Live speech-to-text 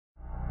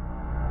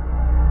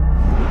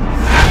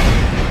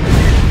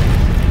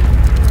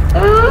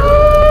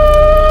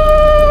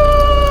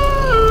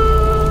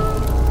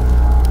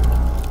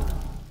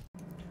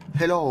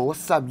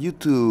what's up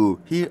YouTube?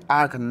 Here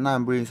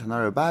Arcanine brings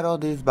another battle.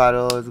 This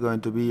battle is going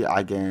to be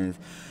against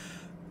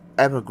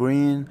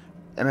Evergreen.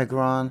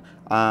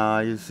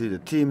 You see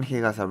the team, he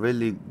has a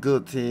really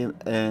good team,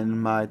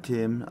 and my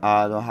team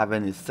don't have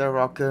any Star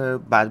Rocker.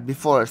 But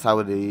before I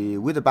start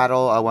with the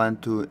battle, I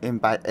want to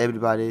invite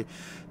everybody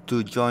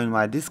to join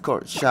my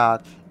Discord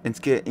chat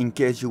in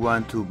case you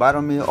want to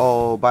battle me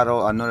or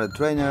battle another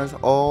trainers,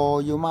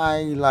 or you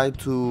might like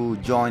to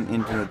join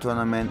into the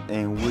tournament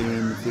and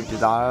win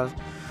 $50.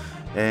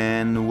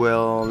 And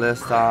well,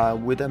 let's start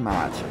with the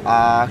match.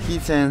 He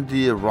sends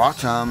the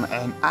Rotom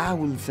and I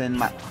will send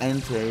my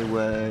Entei,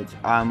 which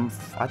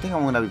I think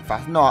I'm gonna be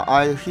fast. No,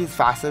 he's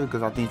faster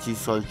because I think she's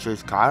so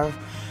choice card.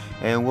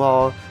 And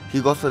well,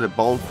 he goes for the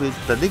ball switch.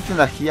 Predicting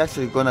that he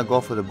actually gonna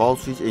go for the ball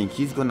switch and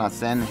he's gonna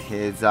send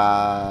his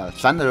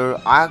Chandler.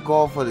 I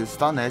go for the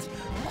Stun Edge,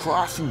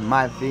 crossing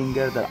my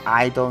finger that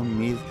I don't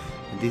miss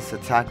this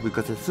attack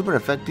because it's super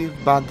effective,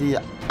 but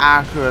the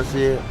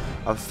accuracy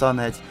of Stun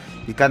Edge,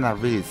 it kinda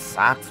really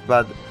sucks,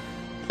 but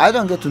I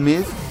don't get to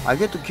miss. I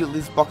get to kill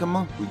this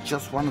Pokemon with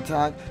just one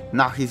attack.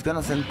 Now he's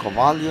gonna send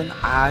Cobalion.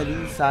 I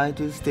decide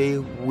to stay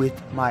with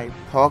my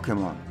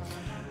Pokemon.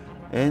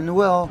 And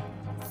well,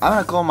 I'm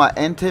gonna call my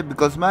Entei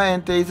because my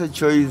Entei is a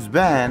choice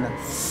band,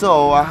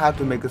 so I have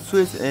to make a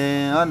switch,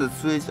 and on the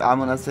switch I'm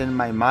gonna send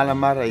my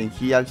Malamar and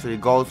he actually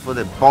goes for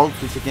the ball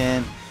switch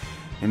again.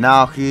 And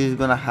now he's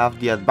gonna have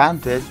the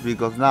advantage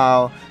because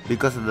now,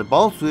 because of the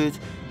ball switch,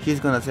 he's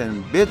gonna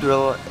send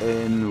Beedrill,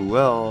 and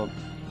well,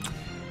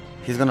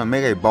 he's gonna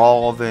make a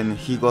evolve and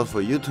he goes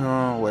for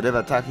U-turn, whatever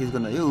attack he's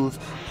gonna use.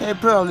 He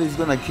probably is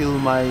gonna kill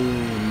my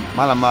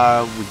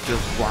Malamar with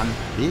just one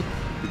hit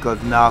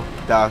because now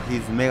that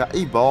he's mega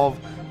evolve,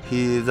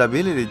 his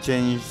ability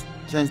change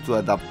to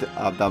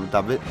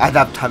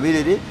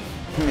adaptability.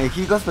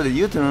 He goes for the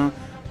U-turn,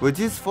 which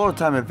is 4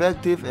 times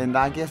effective, and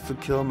that gets to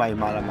kill my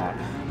Malamar.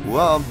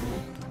 Well,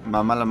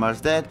 my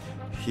Malamar's dead.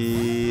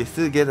 He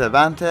still gets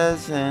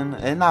advantage,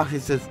 and now he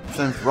just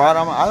sends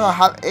Rotom. I don't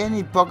have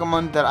any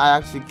Pokemon that I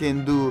actually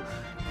can do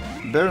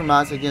very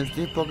much against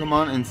this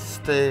Pokemon.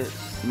 Instead,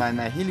 my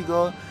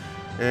Nihilego,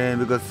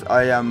 because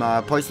I am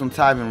Poison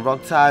type and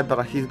Rock type,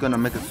 but he's gonna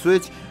make a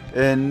switch,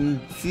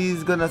 and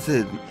he's gonna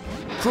say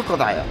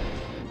Crocodile.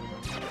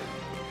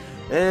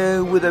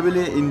 With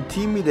ability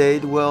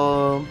Intimidate,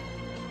 well,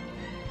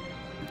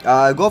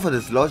 I go for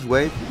the Sludge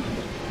Wave.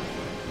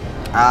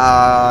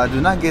 Do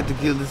not get to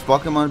kill this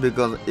Pokemon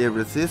because it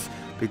resists,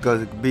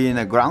 because being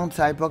a ground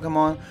type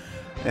Pokemon.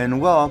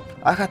 And well,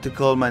 I had to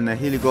call my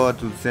Nihilego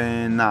to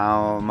send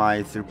now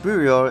my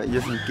Superior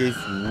just in case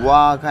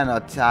what kind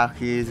of attack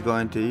he's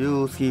going to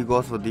use. He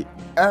goes for the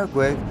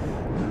Earthquake.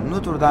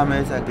 Neutral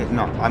damage, it's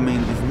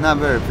not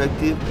very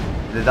effective.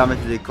 The damage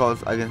they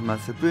cause against my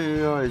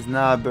Superior is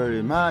not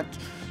very much.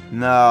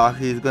 Now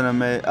he's gonna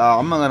make,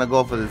 I'm gonna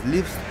go for this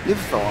Leaf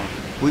Storm,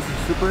 which is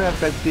super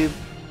effective.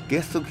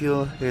 Gets to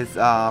kill his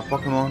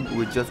Pokemon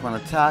with just one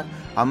attack.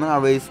 I'm gonna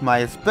raise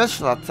my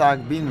special attack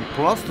being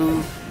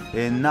 +2,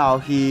 and now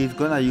he's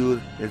gonna use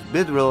his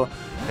Beedrill,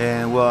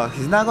 and well,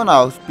 he's not gonna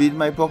outspeed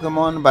my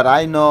Pokemon, but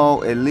I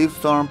know a Leaf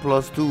Storm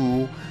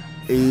 +2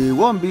 it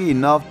won't be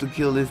enough to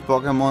kill this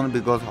Pokemon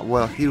because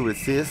well, he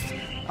resists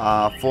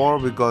 4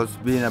 because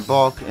being a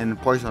bug and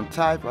poison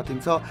type, I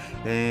think so.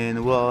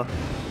 And well,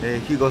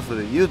 he goes for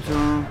the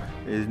U-turn.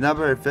 It's not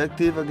very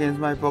effective against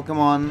my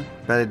Pokemon,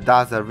 but it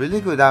does a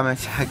really good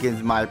damage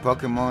against my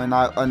Pokemon.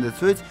 Now on the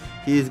switch,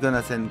 he's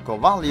gonna send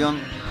Cobalion,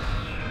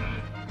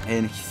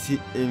 and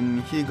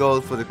he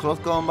goes for the close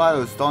combat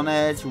or Stone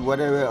Edge,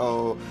 whatever,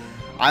 or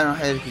Iron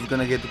Head. He's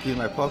gonna get to kill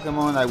my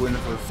Pokemon. I went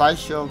for Side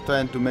Shock,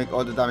 trying to make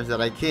all the damage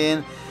that I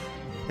can.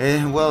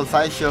 And well,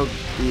 Side Shock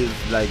is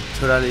like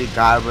totally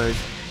garbage.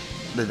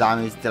 The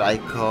damage that I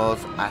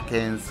cause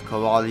against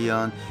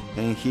Cobalion,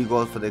 and he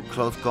goes for the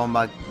close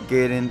combat,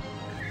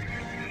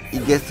 he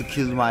gets to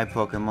kill my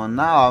Pokemon.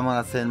 Now I'm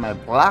gonna send my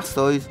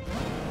Blastoise,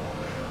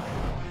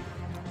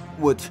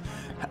 which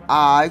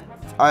I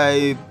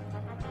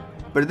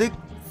predict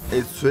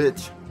a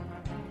switch.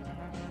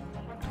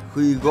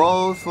 He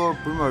goes for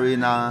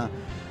Primarina,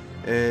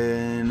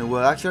 and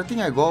well, actually I think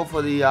I go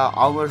for the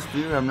Hour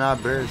Spear. I'm not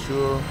very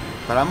sure,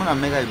 but I'm gonna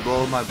Mega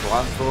Evolve my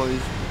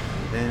Blastoise,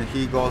 and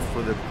he goes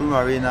for the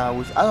Primarina,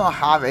 which I don't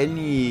have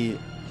any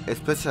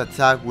special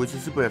attack, which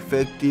is super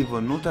effective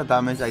on neutral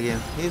damage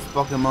against his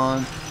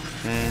Pokemon.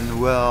 And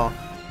well,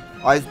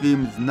 Ice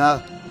Beam is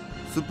not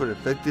super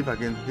effective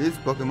against his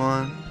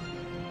Pokemon.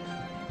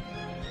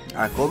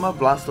 I call my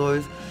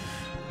Blastoise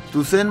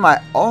to send my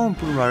own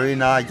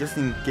Primarina just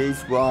in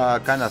case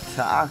what kind of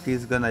attack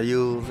he's gonna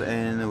use.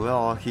 And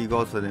well, he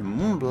goes for the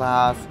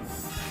Moonblast,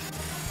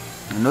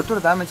 neutral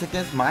damage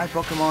against my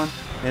Pokemon.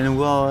 And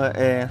well,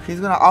 he's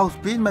gonna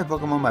outspeed my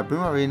Pokemon, my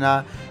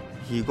Primarina.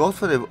 He goes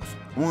for the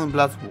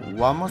Moonblast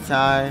one more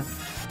time.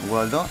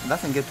 Well,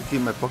 doesn't get to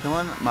kill my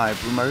Pokemon, my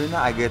Primarina.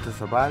 I get to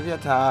survive the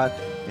attack,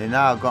 and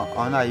now I'm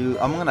gonna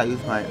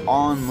use my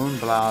own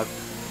Moonblast.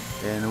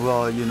 And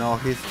well, you know,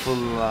 he's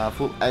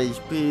full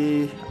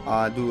HP.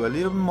 Do a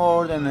little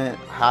more than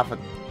half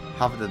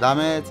the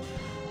damage.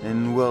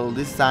 And well,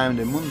 this time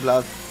the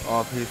Moonblast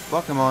of his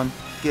Pokemon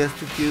gets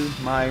to kill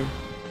my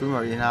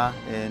Primarina,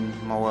 and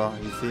well,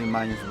 you see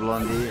mine is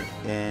Blondie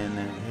and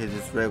his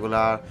is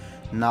regular.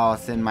 Now I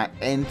send my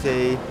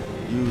Entei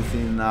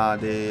using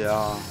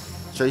the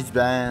Choice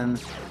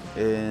Band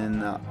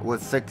and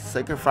with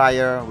Sacred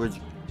Fire, which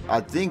I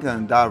think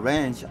in that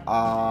range when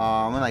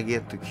I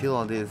get to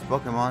kill this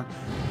Pokemon.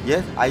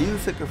 Yes, I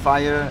use Sacred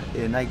Fire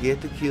and I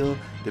get to kill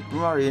the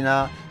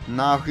Primarina.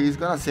 Now he's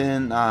gonna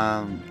send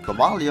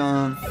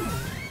Cobalion,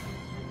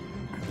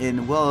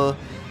 and well,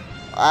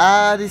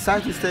 I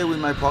decided to stay with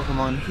my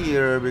Pokemon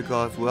here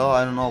because, well,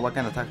 I don't know what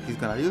kind of attack he's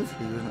gonna use.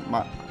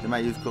 He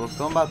might use Close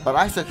Combat, but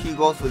I said he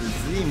goes with the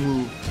Z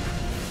move,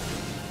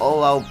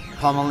 all out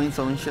pummeling,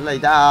 some shit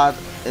like that.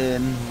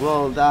 And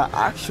well, that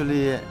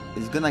actually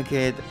is gonna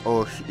get,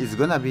 or is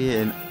gonna be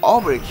an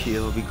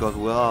overkill because,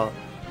 well,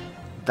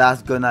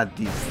 that's gonna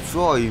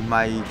destroy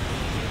my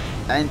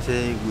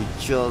Entei with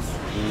just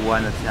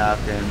one attack,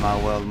 and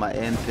my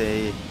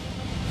Entei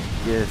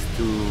gets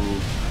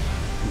to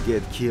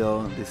get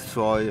killed,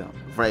 destroy,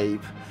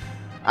 rape.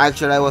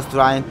 Actually, I was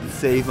trying to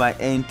save my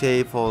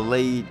Entei for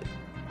late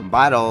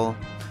battle.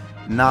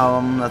 Now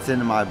I'm not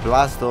sending my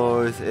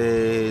Blastoise,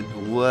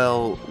 and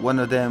well, one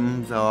of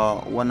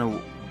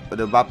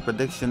the bad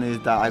prediction is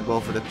that I go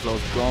for the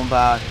close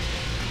combat.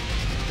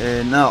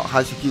 And now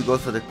Hashiki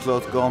goes for the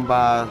close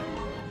combat,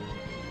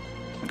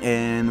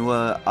 and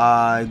well,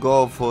 I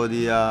go for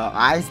the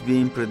Ice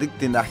Beam,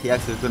 predicting that he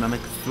actually gonna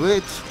make a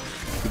switch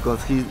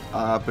because he's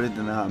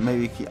predicting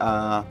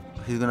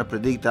he's gonna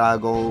predict that I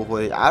go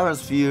for the Iron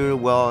Sphere.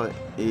 Well,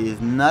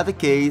 it's not the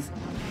case.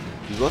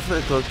 He goes for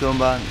the close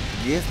combat,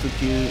 gets to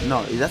kill.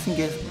 No, it doesn't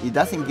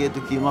get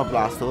to kill my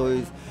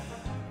Blastoise.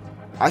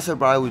 I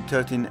survive with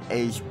 13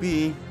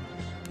 HP.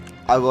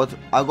 I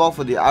go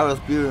for the Iron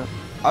Sphere.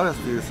 Iron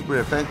Sphere is super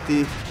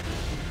effective.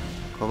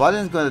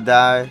 Covalion's gonna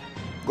die.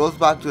 Goes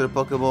back to the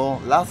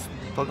Pokeball. Last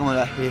Pokemon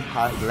that he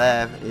has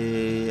left,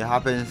 it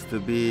happens to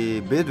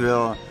be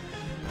Beedrill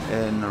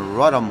and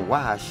Rotom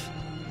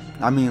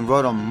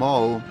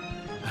Mow.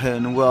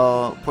 And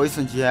well,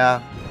 Poison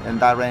Jab and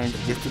that range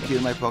gets to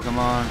kill my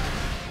Pokemon.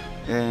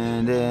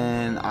 And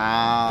then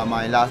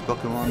my last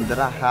Pokemon that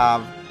I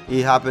have,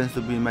 it happens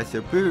to be my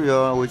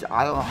Superior, which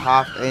I don't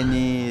have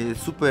any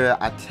super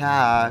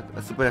attack,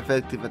 a super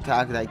effective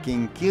attack that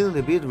can kill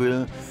the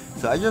Beedrill.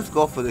 So I just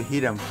go for the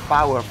Hidden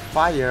Power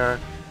Fire.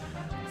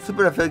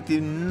 Super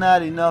effective,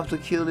 not enough to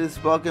kill this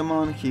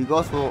Pokemon. He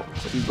goes for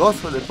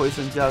the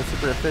Poison Jab,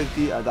 super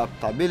effective,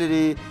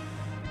 adaptability.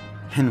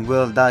 And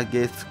well, that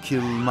gets to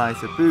kill my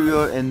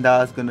Superior, and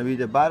that's gonna be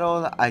the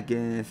battle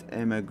against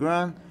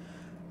Emigran.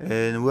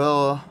 And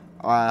well,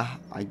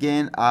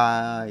 again,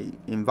 I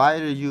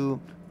invited you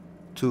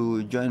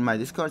to join my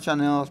Discord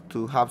channel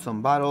to have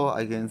some battle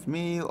against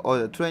me or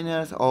the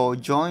trainers, or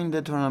join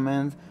the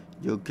tournament.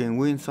 You can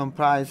win some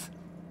prize.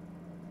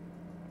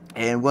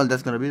 And well,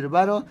 that's gonna be the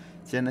battle.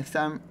 See you next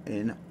time,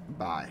 and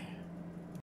bye.